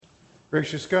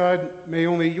Gracious God, may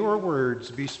only your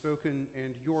words be spoken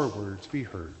and your words be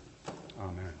heard.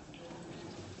 Amen.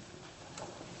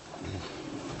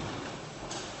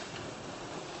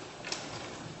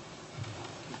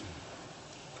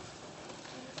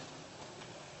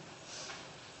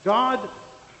 God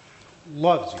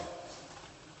loves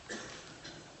you.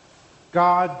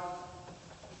 God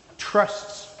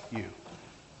trusts you.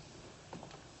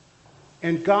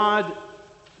 And God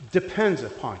depends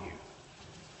upon you.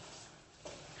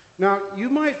 Now, you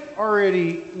might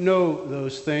already know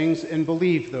those things and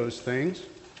believe those things,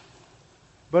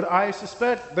 but I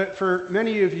suspect that for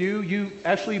many of you, you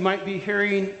actually might be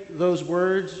hearing those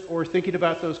words or thinking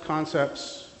about those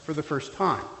concepts for the first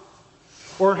time.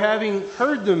 Or having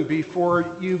heard them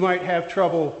before, you might have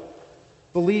trouble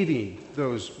believing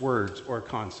those words or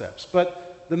concepts.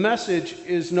 But the message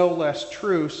is no less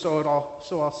true, so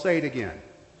I'll say it again.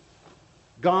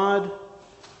 God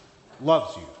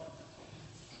loves you.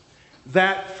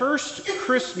 That first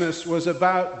Christmas was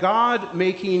about God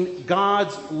making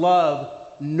God's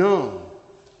love known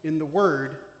in the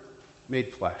Word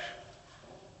made flesh.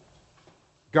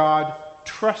 God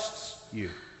trusts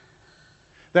you.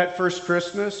 That first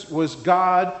Christmas was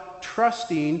God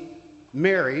trusting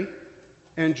Mary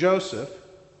and Joseph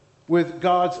with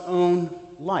God's own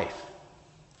life.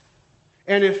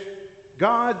 And if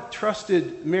God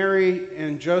trusted Mary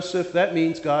and Joseph, that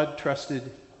means God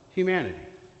trusted humanity.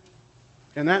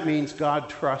 And that means God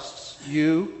trusts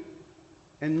you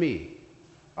and me,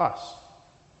 us.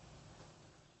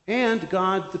 And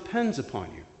God depends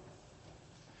upon you.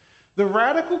 The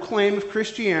radical claim of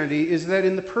Christianity is that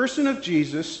in the person of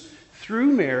Jesus, through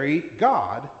Mary,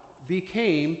 God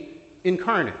became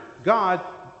incarnate. God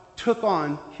took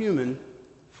on human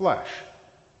flesh.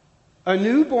 A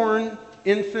newborn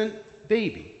infant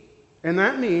baby. And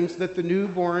that means that the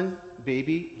newborn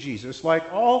baby, Jesus,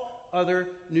 like all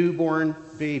other newborn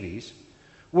babies,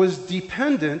 was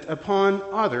dependent upon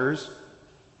others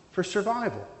for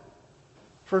survival,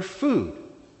 for food,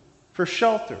 for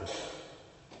shelter,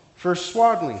 for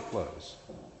swaddling clothes.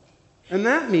 And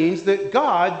that means that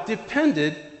God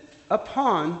depended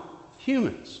upon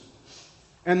humans.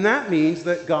 And that means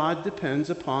that God depends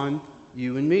upon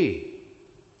you and me,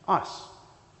 us.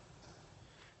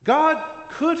 God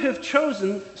could have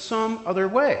chosen some other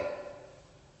way.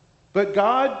 But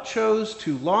God chose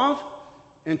to love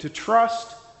and to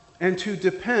trust and to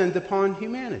depend upon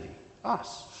humanity,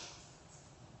 us.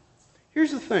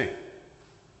 Here's the thing.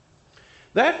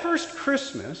 That first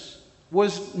Christmas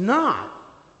was not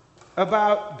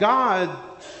about God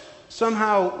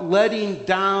somehow letting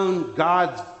down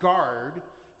God's guard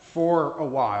for a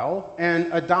while and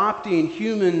adopting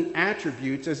human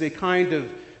attributes as a kind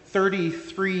of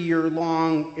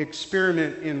 33-year-long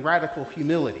experiment in radical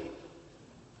humility.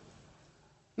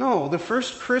 No, the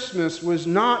first Christmas was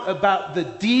not about the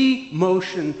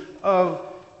demotion of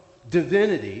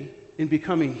divinity in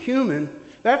becoming human.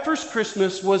 That first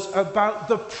Christmas was about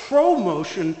the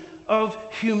promotion of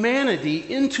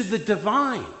humanity into the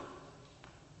divine.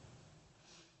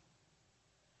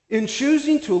 In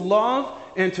choosing to love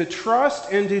and to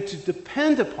trust and to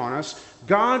depend upon us,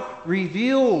 God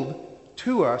revealed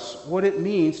to us what it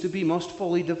means to be most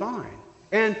fully divine.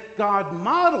 And God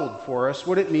modeled for us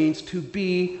what it means to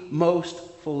be most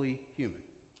fully human.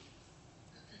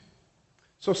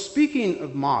 So speaking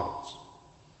of models,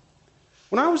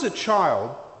 when I was a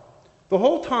child, the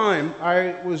whole time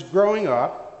I was growing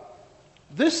up,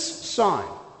 this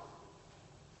sign,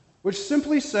 which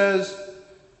simply says,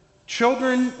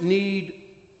 "Children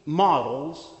need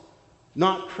models,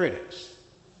 not critics."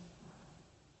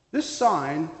 This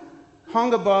sign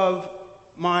hung above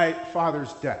my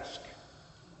father's desk.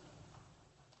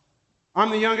 I'm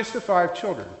the youngest of 5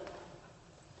 children.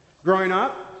 Growing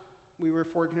up, we were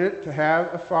fortunate to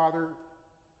have a father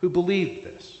who believed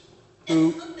this,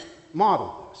 who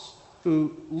modeled this,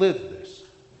 who lived this.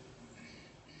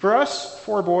 For us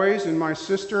 4 boys and my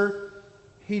sister,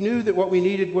 he knew that what we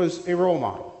needed was a role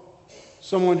model,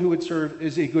 someone who would serve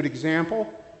as a good example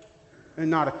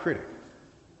and not a critic.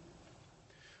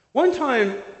 One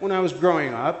time when I was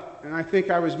growing up, and I think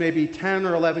I was maybe 10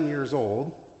 or 11 years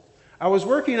old, I was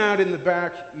working out in the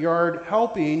backyard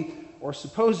helping, or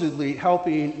supposedly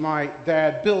helping, my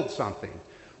dad build something.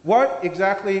 What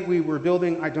exactly we were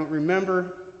building, I don't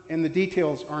remember, and the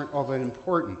details aren't all that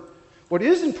important. What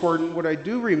is important, what I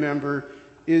do remember,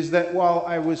 is that while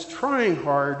I was trying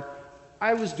hard,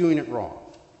 I was doing it wrong.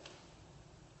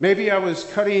 Maybe I was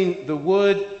cutting the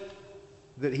wood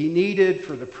that he needed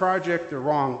for the project the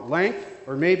wrong length,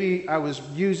 or maybe I was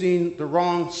using the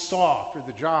wrong saw for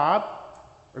the job.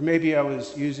 Or maybe I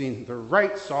was using the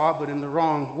right saw, but in the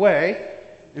wrong way,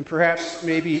 and perhaps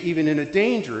maybe even in a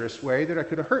dangerous way that I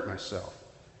could have hurt myself.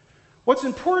 What's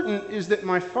important is that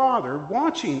my Father,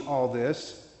 watching all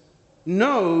this,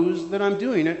 knows that I'm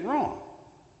doing it wrong.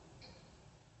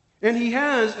 And he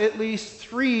has at least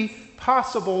 3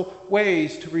 possible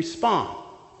ways to respond.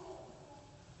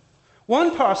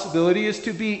 One possibility is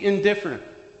to be indifferent,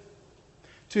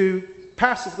 to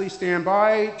passively stand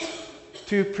by,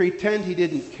 to pretend he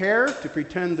didn't care, to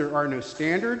pretend there are no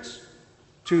standards,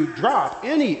 to drop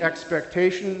any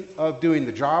expectation of doing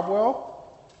the job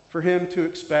well, for him to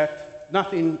expect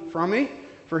nothing from me,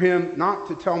 for him not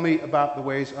to tell me about the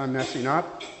ways I'm messing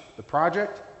up the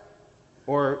project,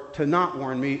 or to not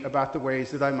warn me about the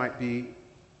ways that I might be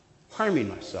harming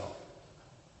myself.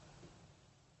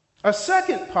 A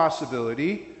second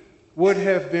possibility would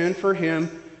have been for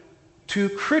him to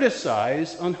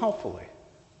criticize unhelpfully,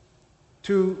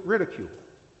 to ridicule,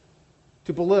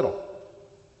 to belittle,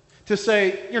 to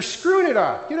say, "You're screwing it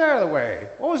up. Get out of the way.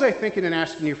 What was I thinking in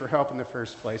asking you for help in the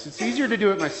first place? It's easier to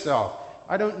do it myself.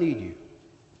 I don't need you."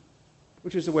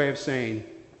 Which is a way of saying,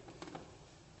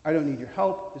 "I don't need your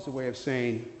help," is a way of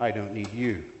saying, "I don't need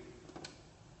you."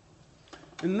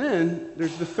 And then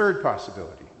there's the third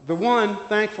possibility, the one,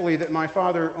 thankfully, that my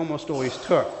Father almost always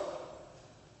took.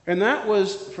 And that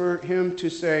was for him to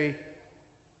say,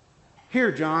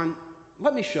 "Here, John,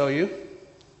 let me show you."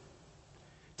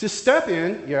 To step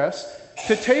in, yes,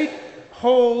 to take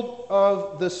hold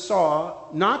of the saw,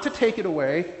 not to take it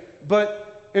away,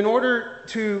 but in order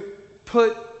to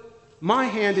put my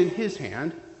hand in his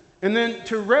hand, and then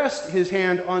to rest his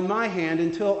hand on my hand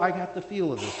until I got the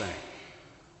feel of the thing.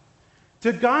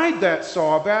 To guide that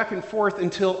saw back and forth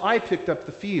until I picked up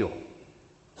the feel.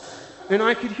 And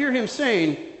I could hear him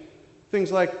saying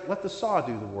things like, "Let the saw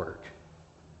do the work.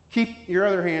 Keep your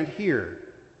other hand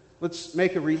here. Let's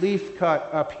make a relief cut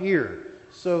up here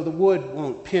so the wood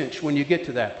won't pinch when you get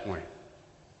to that point."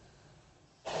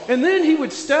 And then he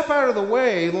would step out of the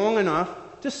way long enough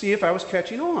to see if I was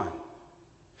catching on.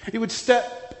 He would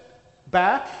step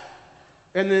back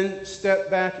and then step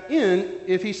back in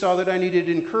if he saw that I needed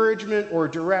encouragement or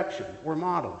direction or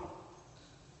modeling.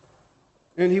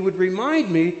 And he would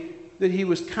remind me that he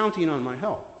was counting on my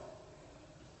help.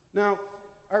 Now,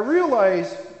 I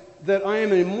realize that I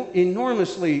am an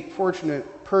enormously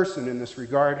fortunate person in this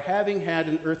regard, having had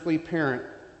an earthly parent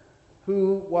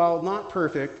who, while not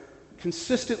perfect,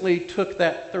 consistently took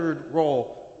that third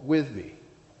role with me.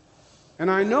 And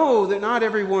I know that not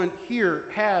everyone here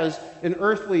has an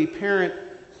earthly parent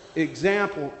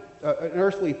example, an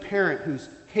earthly parent who's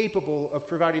capable of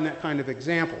providing that kind of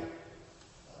example.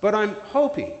 But I'm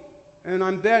hoping and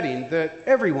I'm betting that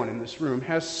everyone in this room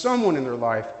has someone in their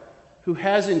life who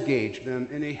has engaged them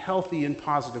in a healthy and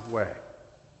positive way.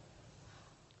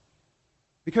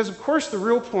 Because, of course, the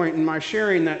real point in my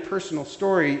sharing that personal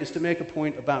story is to make a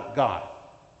point about God.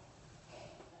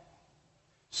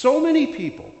 So many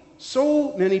people,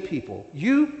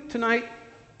 you tonight,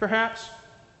 perhaps,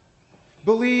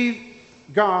 believe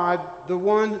God, the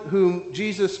one whom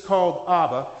Jesus called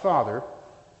Abba, Father,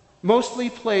 mostly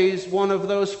plays one of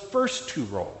those first 2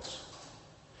 roles.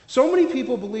 So many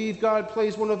people believe God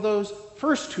plays one of those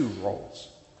first 2 roles.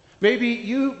 Maybe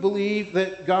you believe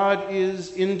that God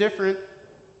is indifferent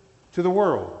to the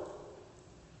world,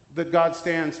 that God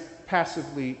stands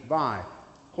passively by,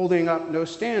 holding up no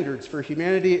standards for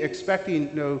humanity,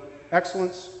 expecting no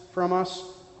excellence from us,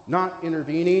 not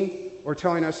intervening or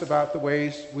telling us about the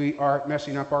ways we are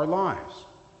messing up our lives.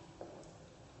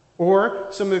 Or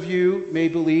some of you may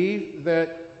believe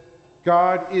that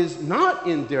God is not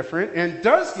indifferent and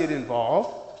does get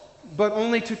involved, but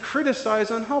only to criticize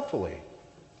unhelpfully,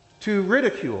 to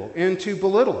ridicule and to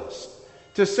belittle us,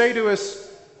 to say to us,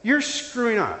 "You're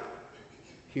screwing up.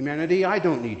 Humanity, I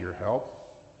don't need your help."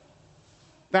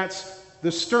 That's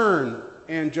the stern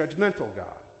and judgmental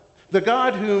God. The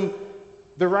God whom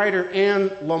the writer Anne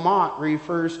Lamott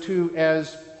refers to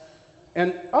as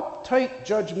an uptight,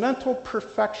 judgmental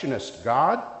perfectionist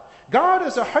God. God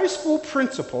is a high school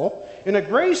principal in a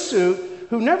gray suit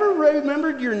who never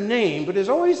remembered your name but is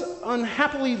always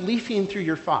unhappily leafing through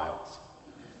your files.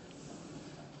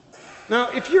 Now,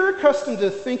 if you're accustomed to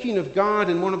thinking of God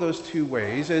in one of those 2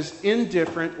 ways, as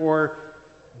indifferent or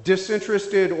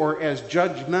disinterested or as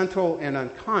judgmental and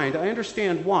unkind, I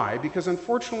understand why, because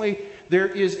unfortunately there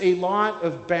is a lot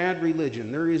of bad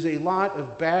religion, there is a lot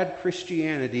of bad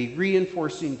Christianity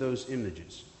reinforcing those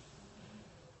images.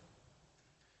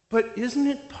 But isn't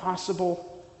it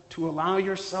possible to allow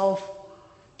yourself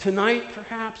tonight,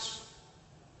 perhaps,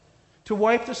 to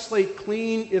wipe the slate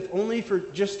clean, if only for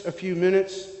just a few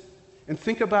minutes, And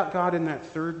think about God in that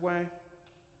third way.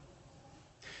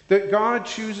 That God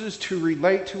chooses to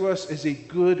relate to us as a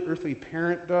good earthly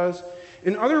parent does.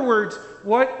 In other words,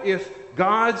 what if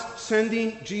God's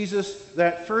sending Jesus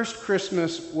that first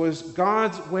Christmas was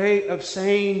God's way of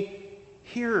saying,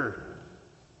 here,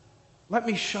 let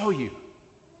me show you.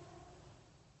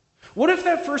 What if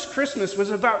that first Christmas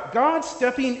was about God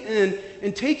stepping in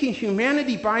and taking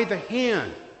humanity by the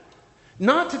hand,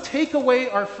 not to take away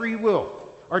our free will,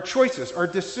 our choices, our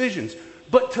decisions,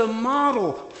 but to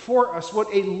model for us what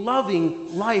a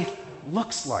loving life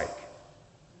looks like?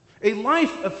 A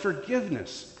life of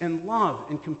forgiveness and love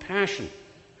and compassion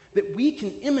that we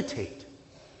can imitate.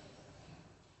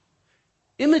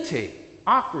 Imitate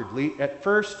awkwardly at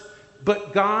first,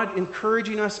 but God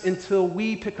encouraging us until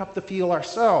we pick up the feel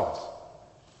ourselves.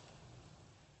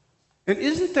 And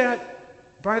isn't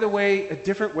that, by the way, a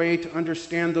different way to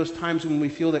understand those times when we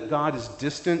feel that God is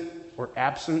distant or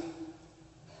absent?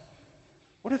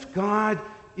 What if God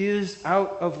is,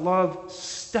 out of love,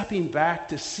 stepping back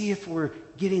to see if we're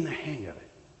getting the hang of it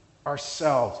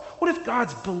ourselves? What if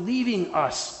God's believing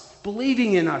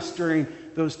in us during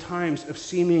those times of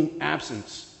seeming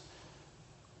absence?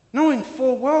 Knowing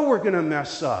full well we're going to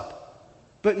mess up,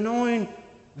 but knowing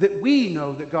that we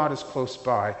know that God is close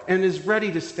by and is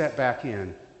ready to step back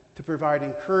in to provide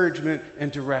encouragement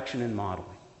and direction and modeling.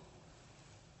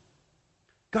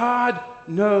 God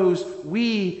knows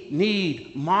we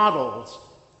need models,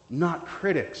 not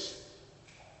critics.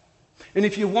 And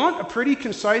if you want a pretty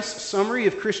concise summary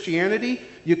of Christianity,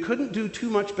 you couldn't do too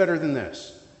much better than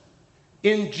this.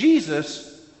 In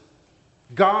Jesus,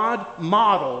 God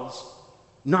models,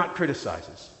 not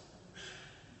criticizes.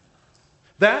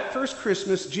 That first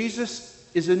Christmas, Jesus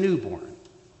is a newborn.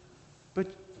 But,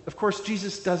 of course,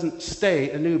 Jesus doesn't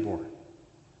stay a newborn.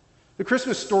 The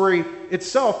Christmas story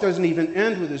itself doesn't even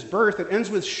end with his birth. It ends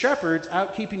with shepherds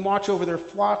out keeping watch over their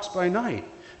flocks by night.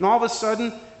 And all of a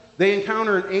sudden, they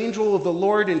encounter an angel of the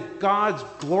Lord and God's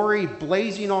glory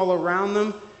blazing all around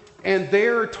them. And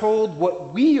they're told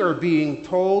what we are being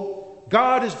told.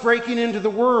 God is breaking into the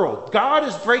world. God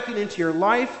is breaking into your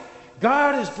life.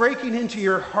 God is breaking into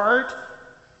your heart.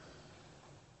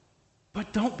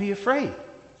 But don't be afraid.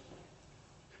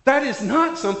 That is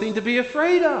not something to be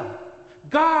afraid of.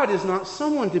 God is not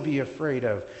someone to be afraid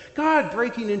of. God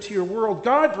breaking into your world,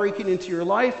 God breaking into your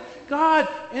life, God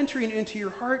entering into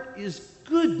your heart is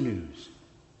good news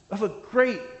of a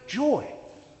great joy.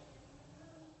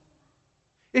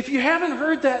 If you haven't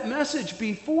heard that message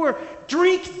before,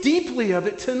 drink deeply of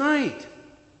it tonight.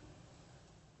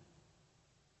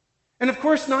 And of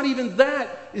course, not even that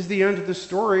is the end of the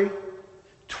story.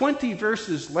 20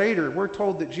 verses later, we're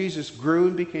told that Jesus grew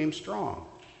and became strong.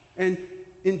 And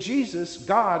in Jesus,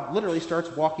 God literally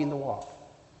starts walking the walk.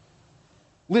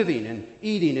 Living and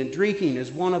eating and drinking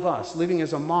as one of us, living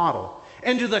as a model.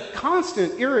 And to the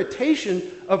constant irritation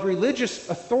of religious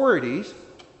authorities,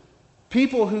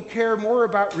 people who care more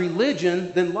about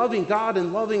religion than loving God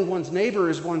and loving one's neighbor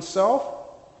as oneself,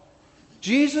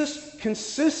 Jesus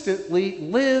consistently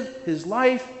lived his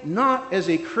life not as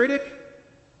a critic,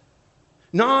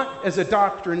 not as a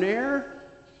doctrinaire,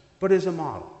 but as a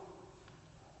model.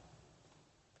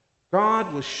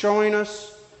 God was showing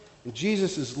us in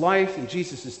Jesus' life, in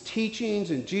Jesus'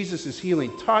 teachings, in Jesus'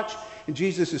 healing touch, in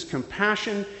Jesus'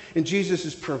 compassion, in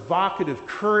Jesus' provocative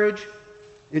courage,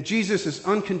 in Jesus'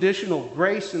 unconditional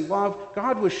grace and love.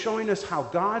 God was showing us how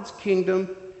God's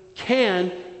kingdom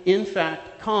can, in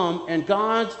fact, come, and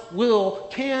God's will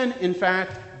can, in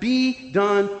fact, be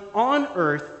done on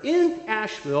earth in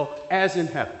Asheville as in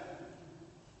heaven.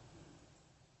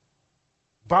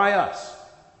 By us.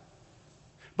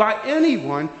 By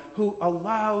anyone who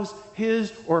allows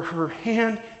his or her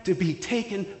hand to be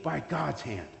taken by God's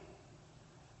hand.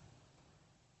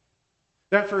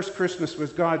 That first Christmas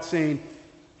was God saying,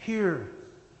 here,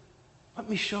 let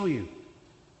me show you.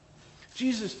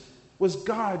 Jesus was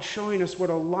God showing us what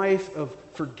a life of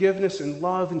forgiveness and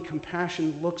love and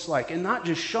compassion looks like. And not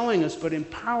just showing us, but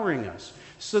empowering us.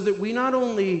 So that we not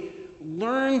only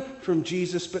learn from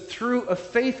Jesus, but through a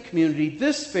faith community,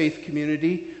 this faith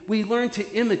community, we learn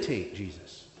to imitate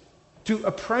Jesus. To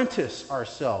apprentice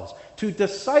ourselves. To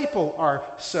disciple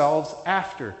ourselves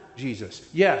after Jesus.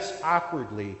 Yes,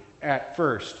 awkwardly at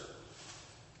first.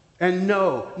 And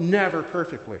no, never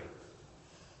perfectly.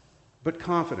 But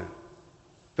confident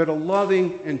that a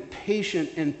loving and patient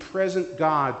and present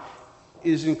God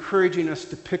is encouraging us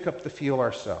to pick up the feel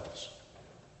ourselves.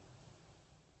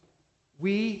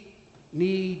 We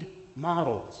need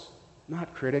models,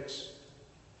 not critics.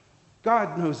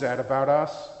 God knows that about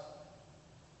us.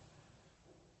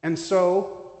 And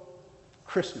so,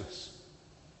 Christmas.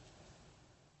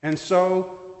 And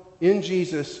so, in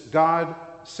Jesus, God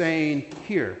saying,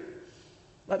 here,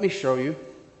 let me show you.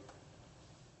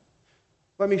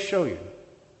 Let me show you,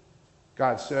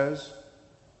 God says,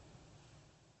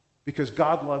 because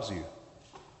God loves you.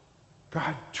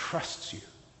 God trusts you.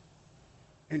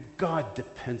 And God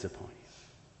depends upon you.